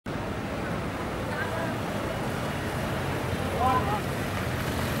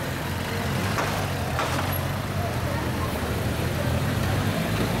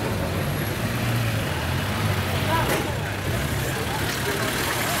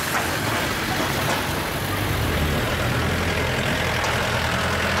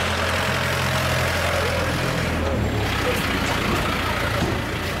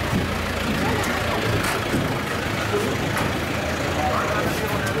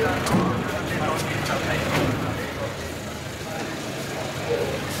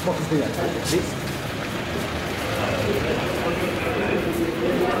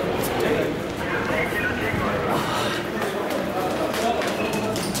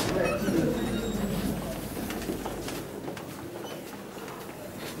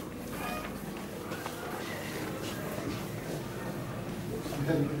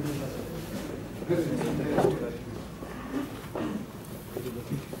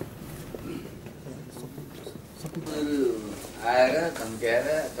आएर धम्क्याएर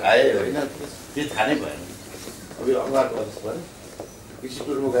आयो होइन त्यो थाहा नै भएन अब यो अखबारको अध्यक्ष भयो कृषि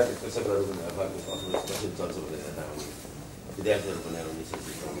टुरमा गएर कृषकहरू पनि अखबारको अफिस कसरी चल्छ भनेर हेर्दा विद्यार्थीहरू पनि आएर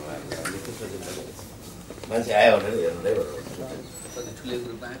मान्छे आयो भनेर हेर्दै कति ठुलो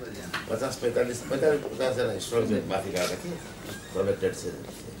ग्रुपमा आयो 50-45-50-50जना स्ट्रक्चर माथि गएका थिए कलेक्टेड त्यो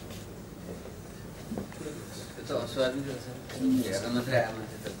त अस्वाभाविक रहेछ हेर्न मात्रै आयो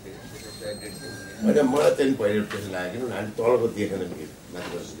मान्छे त होइन मलाई त्यहाँदेखि पहिले त्यसो लाग्यो किन हामी तलको देखेन भिड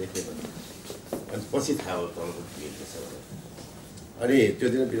माथिबाट देखेन अनि पछि थाहा भयो तलको भिड के छ भनेर अनि त्यो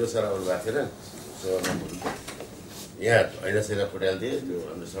दिन विरोध सर आउनु भएको थिएन यहाँ होइन सेना फुटाल थिए त्यो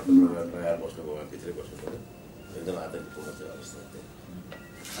हाम्रो सटल लगाएर बस्नुभयो उहाँ भित्रै बस्नु पऱ्यो एकदम आतङ्कपूर्ण थियो अवस्था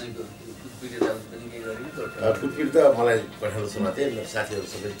कुटपिट त मलाई पठाएको समाज थिएँ साथीहरू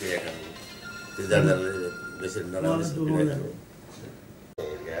सबै पिएका त्यो जान्दाले बेसी नराम्रो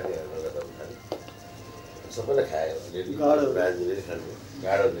सबैले खायो राजनीतिले खानु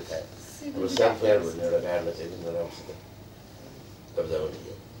गाडोले खायो अब साफेयर भन्ने एउटा गाडलाई चाहिँ नराम्रोसित कब्जामा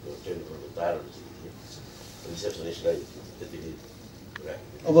लियो त्यो टेलिफोनको तारहरू चाहिँ रिसेप्सनिस्टलाई त्यतिकै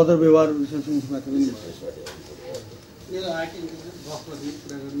राख्यो अभद्र व्यवहार रिसेप्सनिस्टमाथि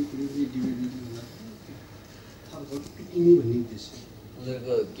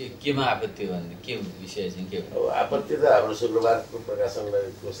केमा आपत्ति हो भने के विषय चाहिँ के अब आपत्ति त हाम्रो शुक्रबारको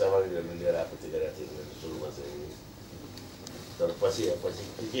प्रकाशनलाईको सामग्रीहरू लिएर आपत्ति गरेका थिए सुरुमा चाहिँ तर पछि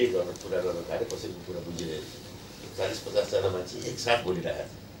के गर्न कुरा गर्न थाल्यो कसैको कुरा बुझिरहेको 40-50जना मान्छे एकसाथ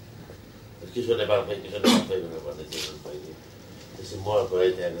बोलिरहेको थियो किशोर नेपाल खै किशोर नेपाल खै भनेर भन्दै थियो पहिले त्यसै म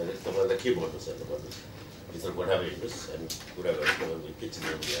गएँ त्यहाँ गएर तपाईँलाई के भन्नु छ त भन्नु भित्र कोठामा हिँड्नुहोस् हामी कुरा गरौँ तपाईँको के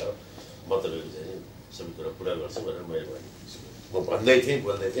चिन्नु भयो म तपाईँको चाहिँ सबै कुरा पुरा गर्छु भनेर मैले भने म भन्दै थिएँ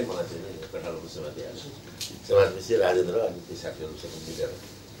बोल्दै थिएँ मलाई चाहिँ कठालको सेवा दिइहाल्छु समाजपछि राजेन्द्र अनि ती साथीहरूसँग मिलेर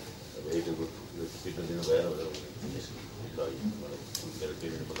अब एउटा पिट्नु दिनु भएन भनेर मलाई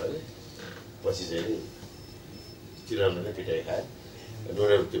पिट्नुको लागि पछि चाहिँ तिनीहरूले नै पिटाइ खाए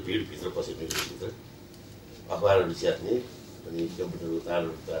उनीहरू त्यो भिडभित्र पसेर भित्र अखबारहरू च्यात्ने अनि कम्प्युटरको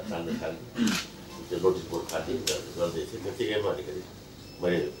तारहरू तान्न थाल्ने त्यो नोटिस बोर्ड फाल्ने गर्दै थिएँ त्यतिकैमा अलिकति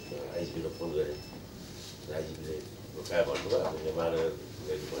मैले आइजिपीलाई फोन गरेँ आइजिपीले कहाँ भन्नुभयो अब यहाँ मानेर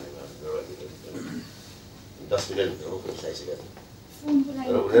भनेको 10 मिनटभित्रमा पुलिस आइसकेको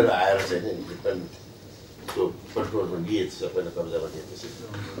थियो र उनीहरू आएर चाहिँ नि एकदम त्यो कन्ट्रोलमा लिए सबैलाई कब्जामा दिएपछि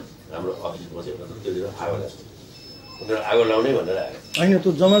हाम्रो अफिसमा चाहिँ त्यो दिन आगो लाग्छ उनीहरू आगो लाउने भनेर आयो होइन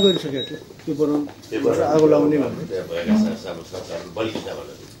त्यो जम्मा गरिसकेको थियो पेपर आगो लाउने भनेर त्यहाँ भएका सानो संस्थाहरू बलिदा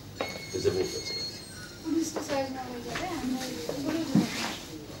भनेर त्यो जमिन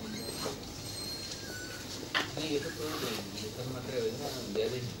मात्रै होइन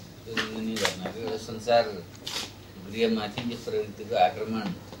धेरै एउटा संसार गृहमाथि यस प्रवृत्तिको आक्रमण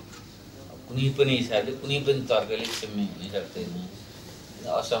कुनै पनि हिसाबले कुनै पनि तर्कले क्षम्य हुनै सक्दैन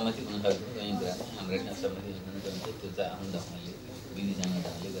असहमति हुन सक्दैन कहीँ कुरामा हाम्रो असहमति हुन जान्छ त्यो त आफ्नो ढङ्गले विधिजन्य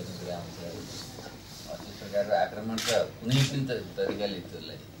ढङ्गले गर्ने कुरा हुन्छ त्यस प्रकारको आक्रमण त कुनै पनि तरिकाले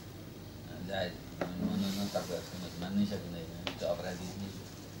त्यसलाई जायज तर्क मान्नै सकिँदैन त्यो अपराधी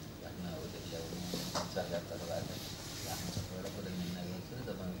घटना हो त्यसलाई सरकार तर्फबाट आफ्नो सबैबाट पुरै निर्णय गर्छु र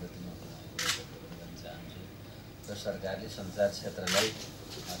तपाईँको प्रति म गर्न चाहन्छु र सरकारले सञ्चार क्षेत्रलाई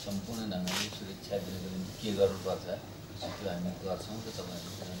सम्पूर्ण ढङ्गले सुरक्षा दिनको निम्ति के गर्नुपर्छ त्यो हामी गर्छौँ र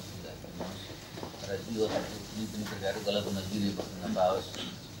तपाईँहरूले सुझाव दिनुहोस् र यो कुनै पनि प्रकारको गलत नजिरै बस्न नपाओस्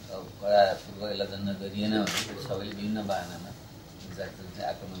कडा पूर्व यसलाई दण्ड गरिएन भने सबैले विभिन्न बाहनामा जातिले चाहिँ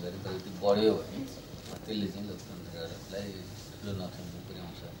आक्रमण गरी प्रगति बढ्यो भने त्यसले चाहिँ लोकतन्त्रलाई ठुलो नोक्सान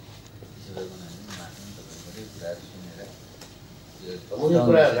पुर्याउँछ त्यसो भए पनि हामी माथि तपाईँबाटै कुराहरू सुनेर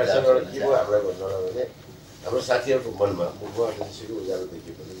हाम्रो साथीहरूको मनमा मुखमा उज्यालो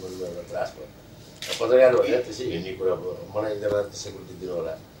देखियो भने मनमा एउटा त्रास भयो पत्रकार भनेर त्यसै हिँड्ने कुरा भयो मलाई एकजना सेक्युरिटी दिनु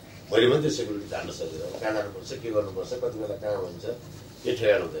होला मैले पनि त्यो सेक्युरिटी जान्न सक्दिनँ कहाँ जानुपर्छ के गर्नुपर्छ कति बेला कहाँ हुन्छ के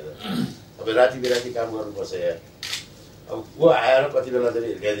ठेगान हुँदैन अब राति बिराती काम गर्नुपर्छ यहाँ अब को आएर कति बेला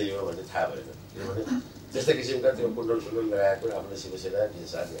चाहिँ ल्याइदिने हो भन्ने थाहा भएन किनभने त्यस्तै किसिमका त्यो कुण्डल सुण्डल लगाएको आफ्नो शिवसेना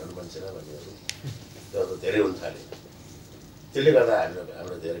साथी हनुमान सेना भन्नेहरू त्यो अब धेरै हुन थाले त्यसले गर्दा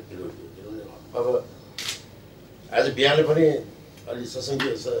हाम्रो धेरै किलो किनभने अब आज बिहान पनि अलि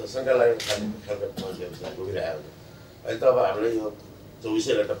शङ्का लागेको खालको मान्छेहरूसँग घुमिरहेको हुन्छ अहिले त अब हामीले यो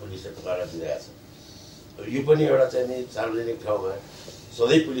 24 घण्टा पुलिसले पहरा दिइरहेको छ। अब यो पनि एउटा चाहिँ नि सार्वजनिक ठाउँमा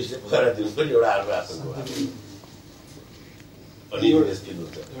सधैँ पुलिसले पहरा दिनु पनि एउटा अर्को आतंक हो। अनि यस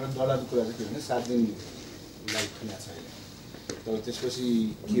दिनुहुन्छ एउटा डरलाग्दो कुरा चाहिँ के भने 7 दिन लाइफ खुला छ अहिले, तर त्यसपछि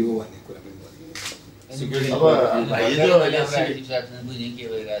के हो भन्ने कुरा पनि गरियो। सिक्युरिटी बुझ्ने के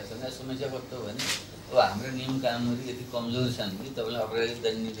भइरहेको छ समस्या कस्तो हो भने अब हाम्रो नियम कानुनहरू यति कमजोर छन् कि तपाईँलाई अपराधी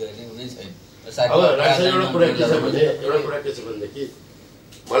दण्डित गर्ने हुनै छैन। अब एउटा कुरा के छ भनेदेखि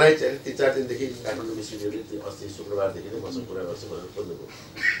मलाई चाहिँ 3-4 दिनदेखि काठमाडौँ विश्वविद्यालयले अस्ति शुक्रबारदेखि नै मसँग कुरा गर्छु भनेर खोज्नुभयो।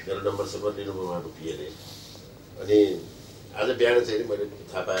 मेरो नम्बरसम्म लिनुभयो उहाँको पिएले। अनि आज बिहान चाहिँ मैले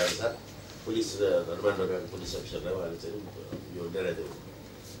थाहा पाएअनुसार पुलिस रमणब पुलिस अफिसरलाई उहाँले चाहिँ यो ल्याइदेऊ,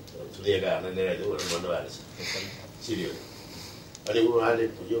 थुनिएका हाल्न ल्याइदेऊ भनेर भन्नुभएको छ सिडिओले। अनि उहाँले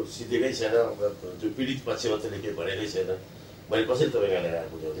यो सिधेकै छैन, जो पीडित पक्षमा के भनेकै छैन, मैले कसरी तपाईँलाई ल्याएर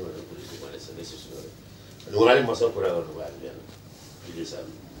बुझाउने भनेर पुलिसले भनेछ रिसिभ गरेँ। अनि उहाँले मसँग कुरा गर्नुभयो बिहान विजय साहब।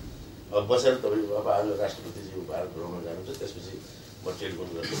 अब बसेर तपाईँ अब आज राष्ट्रपतिजी भारत भ्रमण जानुहुन्छ, त्यसपछि म टेलिफोन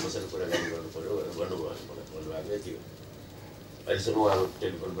गर्छु, बसेर कुराकानी गर्नु पऱ्यो भनेर भन्नुभयो। मलाई भन्नुभएको यति हो। अहिलेसम्म उहाँको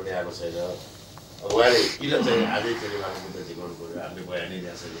टेलिफोन पनि आएको छैन। अब उहाँले किन चाहिँ आजै चाहिँ उहाँको मुद्दा झिकाउनु पऱ्यो, हामीले बयानै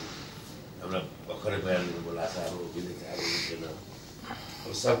दिएको छैन, हामीलाई भर्खरै बयान लिनु बोलाएको छ, अब विधेयक आएको छैन।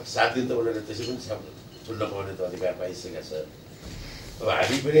 अब 7 दिन त उनीहरूले त्यसै पनि छुट्न पाउने त अधिकार पाइसकेका छ। अब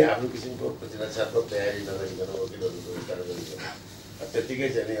हामी पनि आफ्नो किसिमको प्रतिरक्षात्मक तयारी नगरिकन वकिलहरूको विस्तार गरिकन त्यत्तिकै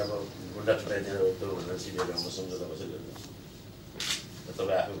चाहिँ नि अब गुन्डा छुट्याइदिएर त्यो भनेर सिडिओले म सम्झौता कसरी गर्नु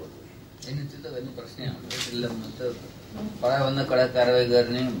तपाईँ आफै भन्नु। होइन त्यो त गर्ने प्रश्नै हाम्रो जिल्लामा त कडाभन्दा कडा कारवाही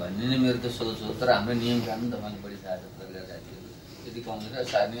गर्ने भन्ने नै मेरो त सोच हो। तर हाम्रो नियम कानुन तपाईँले बढी थाहा छ, सरकार साथीहरू यदि कमजोर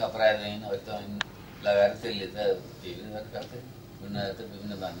सार्ने अपराध ऐन ऐन लगाएर त्यसले त केही पनि गरेर काट्छ। गुन्डाहरू त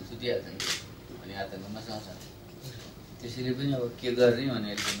विभिन्न बाँध्नु छुटिहाल्छ नि, अनि आतङ्कमा सुहाउँछ। त्यसैले पनि अब के गर्ने भने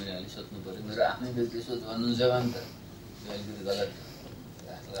मैले अलिक सोध्नु पऱ्यो। मेरो आफ्नै व्यक्ति सोच भन्नुहुन्छ भने त त्यो अलिकति गलत।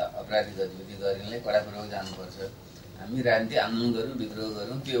 अपराधी गतिविधि गर्नेलाई कडापूर्वक जानुपर्छ। हामी राजनीति आन्दोलन गऱ्यौँ, विद्रोह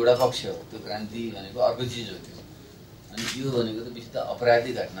गऱ्यौँ, त्यो एउटा पक्ष हो। त्यो क्रान्ति भनेको अर्को चिज हो त्यो। अनि यो भनेको त विशुद्ध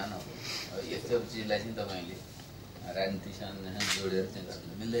अपराधी घटना न हो। अब यस्तो चिजलाई चाहिँ तपाईँले राजनीतिसँग जोडेर चाहिँ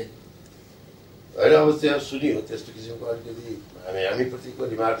गर्नु मिल्दैन। होइन अब त्यहाँ सुनियो त्यस्तो किसिमको अलिकति हामीप्रतिको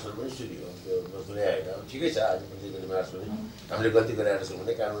रिमार्क्सहरू पनि सुनियो। त्यो नसुने होइन, अब ठिकै छ। हामीप्रतिको रिमार्क्स पनि हामीले गल्ती गरेर छौँ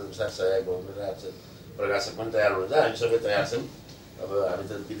भने कानुन अनुसार सहायक भवन राख्छ, प्रकाशक पनि तयार हुनुहुन्छ, हामी सबै तयार छौँ। अब हामी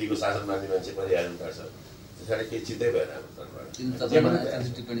त विधिको शासन मान्ने मान्छे परिहाल्नु पर्छ, त्यसरी केही चिन्तै भएन हाम्रो तर्फबाट।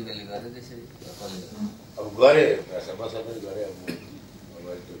 टिप्पणी कहिले गरेँ त्यसरी अब गरेँ मसँग पनि गरेँ। अब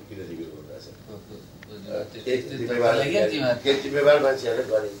त्यो किन रिभ्यू गरिरहेछ केही जिम्मेवार मान्छेहरूले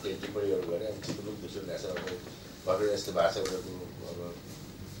गरे, केही टिप्पणीहरू गरे। अब चित्तुक दोस्रो लाग्छ अब भर्खर यस्तो भएको छ उनीहरूको। अब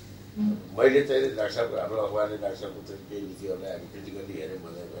मैले चाहिँ डाक्टर साहब हाम्रो अखबारले डाक्टर साहबको चाहिँ केही नीतिहरूलाई हामी क्रिटिकल्ली हेऱ्यौँ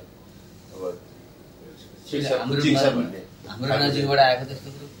भन्दैमा अब ठिक छ भन्ने हाम्रो नजिकबाट आएको त्यस्तो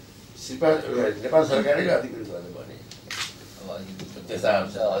नेपाल सरकारले अधिकृत गर्ने भने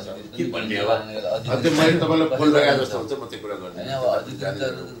मैले तपाईँलाई फोन लगाए जस्तो हुन्छ। म त्यो कुरा गर्दैन,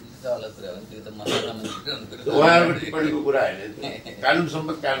 उहाँहरूको टिप्पणीको कुरा होइन, कानुन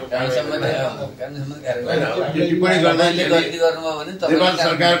सम्मत टिप्पणी गर्दा नेपाल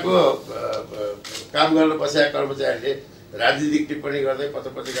सरकारको काम गर्न बसेका कर्मचारीले राजनीतिक टिप्पणी गर्दै पत्र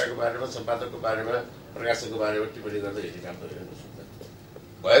पत्रिकाको बारेमा, सम्पादकको बारेमा, प्रकाशकको बारेमा टिप्पणी गर्दै हिँड्ने काम त होइन।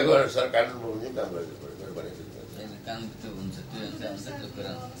 भएको अनुसार कानुनमा हुने काम गरेको भनेको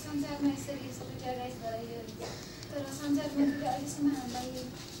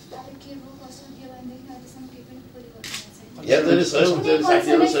यहाँ चाहिँ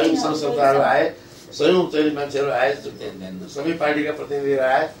साथीहरू स्वयं संस्थाहरू आए, स्वयं चाहिँ मान्छेहरू आए, सबै पार्टीका प्रतिनिधिहरू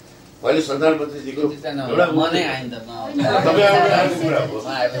आए। मैले सञ्चार मन्त्रीजीको एउटा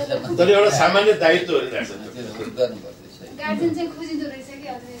तर एउटा सामान्य दायित्व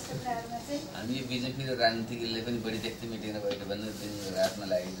हामी बिजेपी र राजनीतिकले पनि बढी देख्थ्यौँ मिटिङ बैठक भन्ने रातमा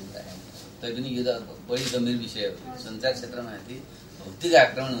लागेको तैपनि यो त बढी गम्भीर विषय हो। सञ्चार क्षेत्रमाथि भौतिक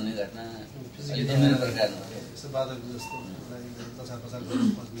आक्रमण हुने घटना अलिक गम्भीर प्रकारमा है।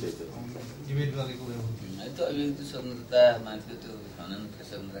 त्यो अभिव्यक्ति स्वतन्त्रतामाथि त्यो खनन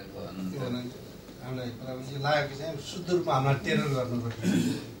स्वतन्त्रताको लागेको चाहिँ शुद्ध रूपमा हामीलाई टेरर गर्नुपर्छ।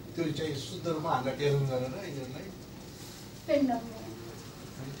 त्यो चाहिँ शुद्ध रूपमा हामीलाई टेरर गरेर यिनीहरूलाई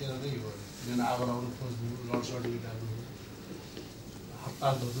टेररै हो। आगो लगाउनु खोज्नु, लडसड मिटाउनु,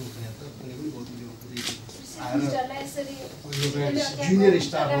 हडताल गर्नु भने त कुनै पनि जुनियर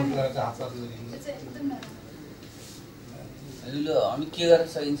स्टाफहरू गरेर हडताल गरिनु। हामी के गर्न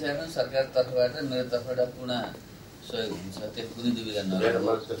सकिन्छ भने सरकार तर्फबाट मेरो तर्फबाट पूर्ण सहयोग हुन्छ त्यसको कुनै दुविधा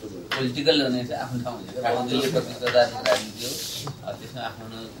नगर्नु पोलिटिकल भने चाहिँ आफ्नो ठाउँ हुन्छ बहुदलीय प्रतिस्पर्धात्मक राजनीति हो त्यसमा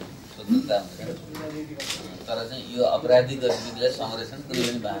आफ्नो स्वतन्त्रता हुन्छ तर चाहिँ यो आपराधिक गतिविधिलाई संरक्षण कुनै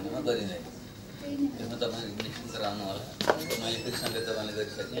पनि बहानामा गरिँदैन त्यसमा तपाईँले निश्चित गराउनु होला मैले फेरि सँगै तपाईँले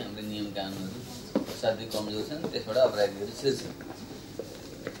गरिसकेँ हाम्रो नियम कानुनहरू असाध्यै कमजोर छन् त्यसबाट अपराधीहरू छिर्छ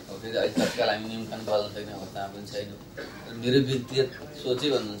अब फेरि अहिले तत्काल हामी नियम कानुन बदल्न सक्ने अवस्थामा पनि छैनौँ मेरो व्यक्तिगत सोचै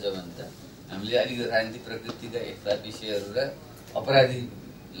भन्नुहुन्छ भने त हामीले अलिकति राजनीतिक प्रकृतिका यस्ता विषयहरू र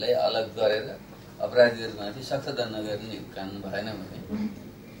अपराधीलाई अलग गरेर अपराधीहरूमाथि सख्त दण्ड गर्ने कानुन भएन भने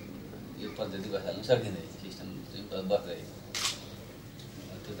यो पद्धति बसाल्न सकिँदैन सिस्टम चाहिँ बस्दैन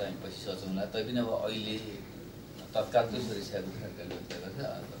त्यो त हामी पछि सोचौँला तैपनि अब अहिले तत्कालको सुरक्षाको सरकारले गर्छ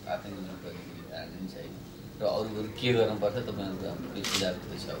आतङ्क गर्ने कुनै कारण पनि छैन र अरू के गर्नुपर्छ तपाईँहरूको सुझाव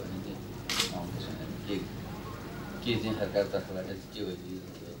छ भने चाहिँ आउँदैछ के चाहिँ सरकार तर्फबाट के भइदियो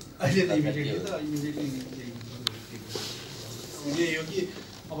अहिले त इमिडिएटली यही हो कि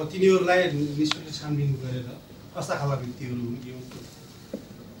अब तिनीहरूलाई निष्पक्ष छानबिन गरेर कस्ता खालका व्यक्तिहरू हुन् के हुन्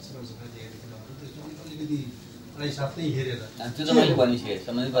अलिकति पढाइ साथै हेरेर त्यो त मैले भनिसकेँ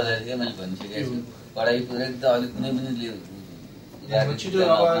सम्बन्धित पदाधिकारी मैले भनिसकेको छु पढाइ पुरा त अलिक कुनै पनि छिटो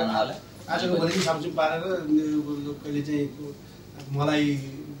अब आजको भोलि सामसिङ पारेर कहिले चाहिँ मलाई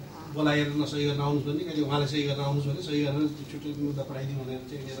बोलाएर नसही गर्न आउनुहोस् भने कहिले उहाँलाई सही गर्न आउनुहोस् भने सही गरेर छुट्टै मुद्दा पठाइदिउँ भनेर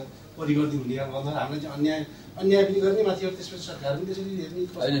चाहिँ लिएर परि गरिदिउँ हुने भन्दा हामीलाई चाहिँ अन्याय पनि गर्ने माथि त्यसपछि सरकार पनि त्यसरी हेर्ने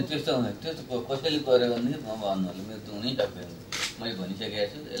होइन त्यस्तो हुँदैन त्यस्तो कसैले गर्यो भने म भन्नुलाई मेरो त हुनै सक्दैन मैले भनिसकेको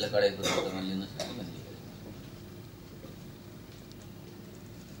छु यसलाई कडाइपूर्वक तपाईँ लिन सक्छु भने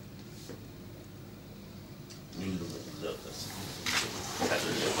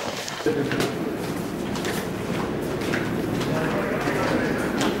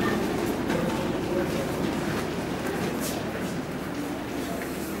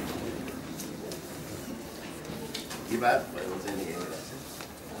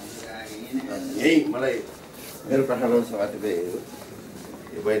यही मलाई मेरो प्रशासन सभातिर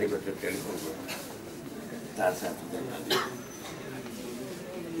यो बहिनीको त्यो टेलिफोनको चार साथ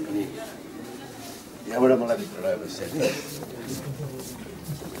अनि यहाँबाट मलाई भित्र लगाएपछि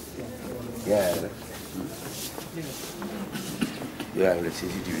यहाँ आएर यो हामीले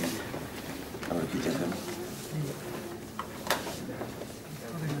सिसिटिभी हाम्रो खिचेको छ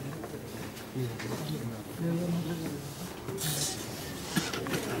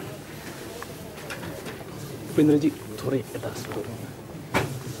उपेन्द्रजी थोरै यता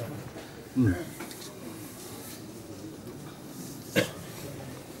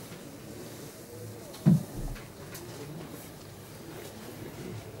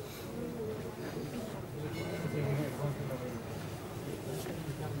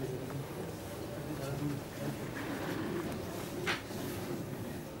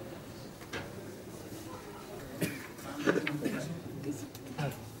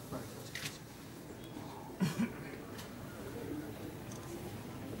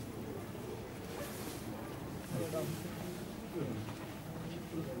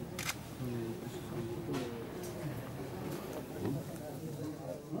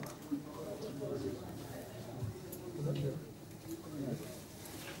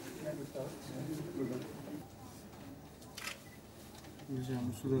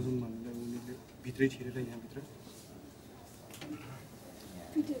हाम्रो सुदर्शन भन्नेलाई उनीहरूले भित्रै छिरेर यहाँभित्र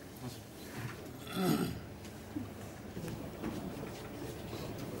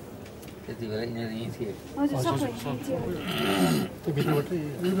त्यति बेला यिनीहरू यहीँ थिए त्यो भित्रबाटै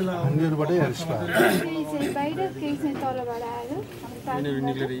यो बेला उनीहरूबाटै यिनीहरू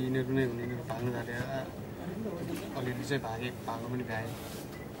निक्लेर यिनीहरू नै हुने यिनीहरू भाग्न थाले अलिअलि चाहिँ भागो पनि भ्याए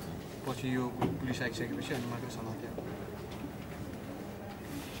पछि यो पुलिस आइसकेपछि अनि मात्रै समात्यो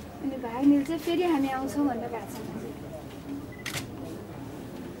अनि भाग्नेले चाहिँ फेरि हामी आउँछौँ भनेर भएको छ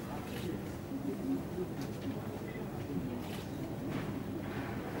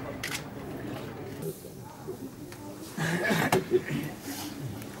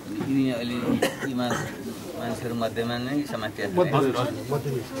अहिले मान्छेहरू मध्येमा नै समात्या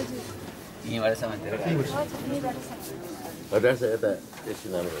यहीँबाट समातेर हटाएर यता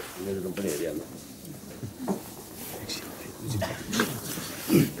एकछिन हाम्रो मेरो रुम पनि हेरिहाल्नु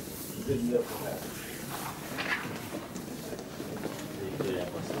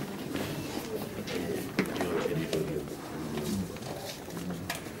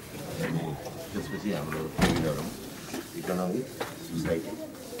त्यसपछि हाम्रो इकोनोमिक सोसाइटी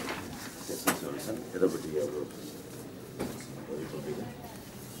सेक्सनहरू छन् यतापट्टि हाम्रो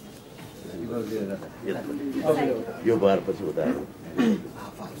यो बारपछि उता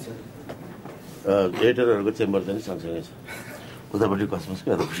एडिटरहरूको चेम्बर चाहिँ सँगसँगै छ उतापट्टि कसमसको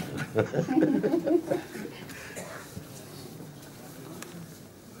यतापट्टि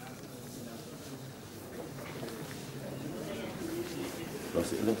ल